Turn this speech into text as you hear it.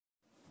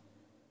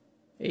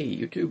Hey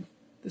YouTube,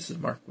 this is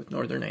Mark with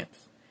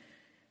NorthernANTs.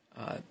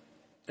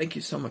 Thank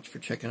you so much for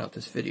checking out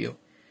this video.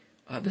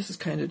 This is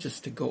kind of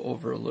just to go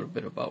over a little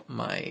bit about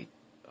my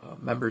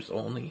members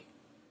only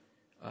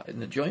in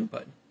the join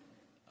button.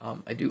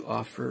 I do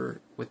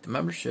offer, with the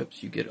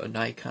memberships, you get an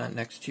icon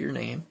next to your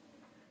name,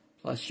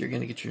 plus you're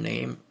going to get your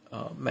name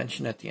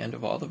mentioned at the end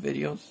of all the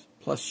videos,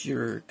 plus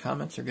your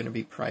comments are going to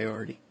be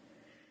priority.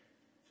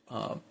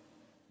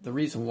 The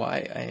reason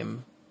why I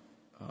am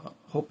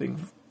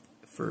hoping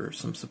for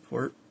some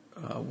support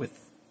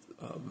with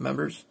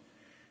members,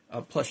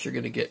 plus you're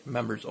going to get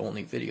members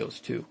only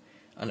videos too,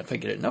 and if I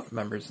get enough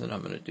members, then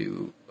I'm going to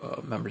do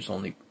members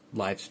only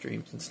live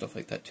streams and stuff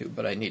like that too,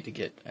 but I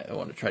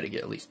want to try to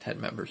get at least 10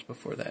 members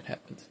before that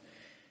happens.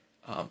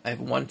 I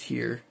have one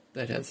tier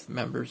that has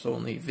members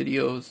only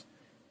videos,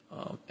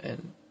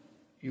 and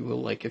you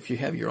will, like, if you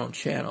have your own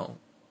channel,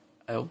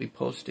 I will be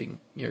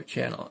posting your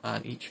channel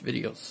on each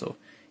video, so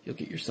you'll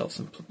get yourself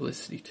some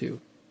publicity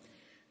too.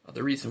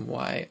 The reason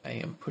why I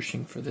am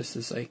pushing for this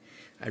is I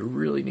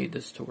really need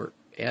this to work.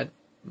 Ad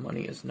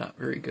money is not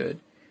very good,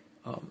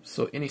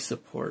 so any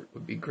support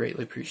would be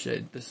greatly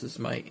appreciated. This is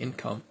my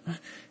income,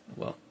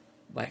 well,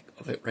 lack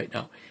of it right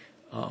now,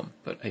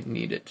 but I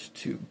need it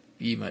to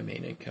be my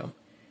main income.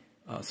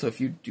 So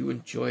if you do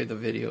enjoy the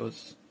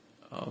videos,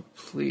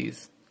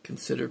 please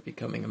consider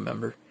becoming a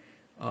member.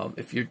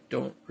 If you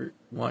don't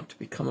want to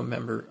become a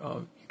member,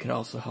 you can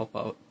also help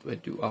out. I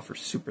do offer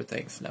super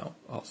thanks now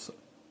also.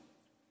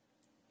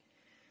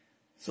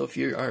 So if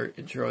you are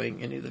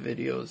enjoying any of the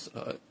videos,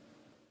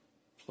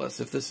 plus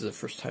if this is the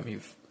first time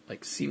you've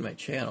seen my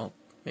channel,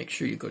 make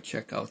sure you go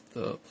check out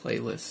the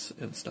playlists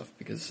and stuff,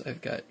 because I've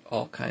got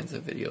all kinds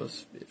of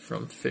videos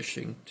from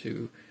fishing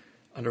to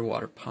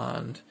underwater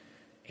pond,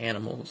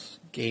 animals,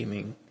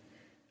 gaming,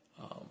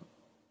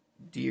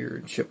 deer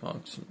and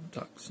chipmunks and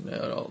ducks and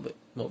all the,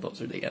 well,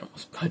 those are the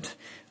animals, but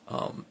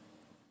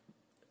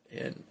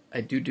and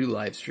I do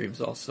live streams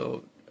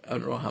also. I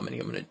don't know how many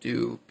I'm going to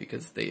do,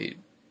 because they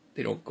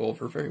don't go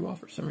over very well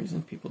for some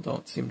reason. People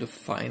don't seem to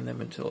find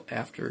them until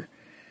after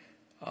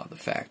the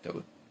fact. I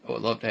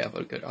would love to have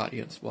a good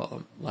audience while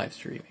I'm live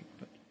streaming,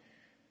 but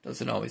it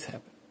doesn't always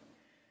happen.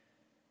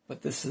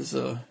 But this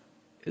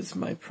is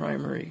my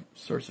primary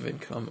source of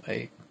income.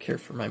 I care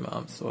for my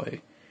mom, so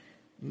I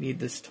need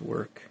this to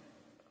work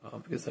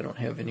because I don't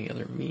have any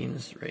other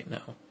means right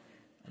now.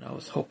 And I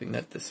was hoping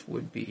that this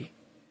would be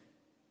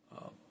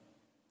a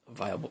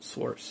viable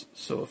source.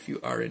 So if you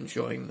are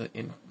enjoying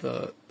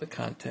the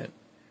content,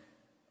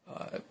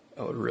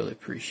 I would really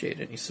appreciate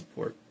any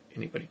support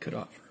anybody could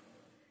offer.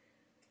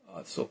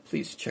 So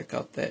please check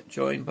out that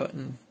join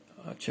button.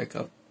 Check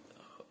out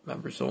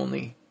members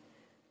only.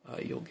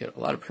 You'll get a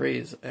lot of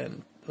praise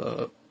and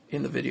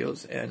in the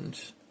videos and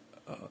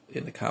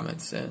in the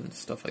comments and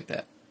stuff like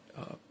that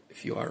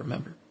if you are a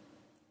member.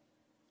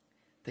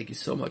 Thank you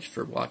so much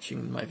for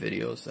watching my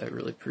videos. I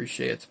really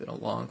appreciate it. It's been a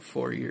long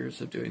 4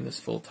 years of doing this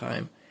full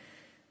time,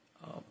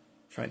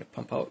 trying to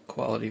pump out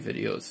quality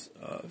videos.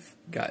 I've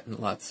gotten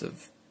lots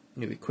of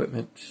new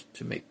equipment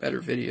to make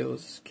better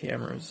videos,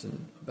 cameras,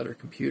 and a better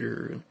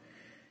computer,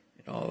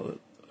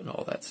 and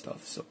all that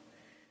stuff. So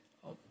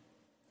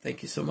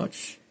thank you so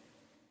much.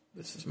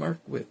 This is Mark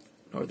with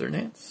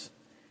NorthernANTs.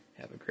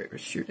 Have a great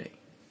rest of your day.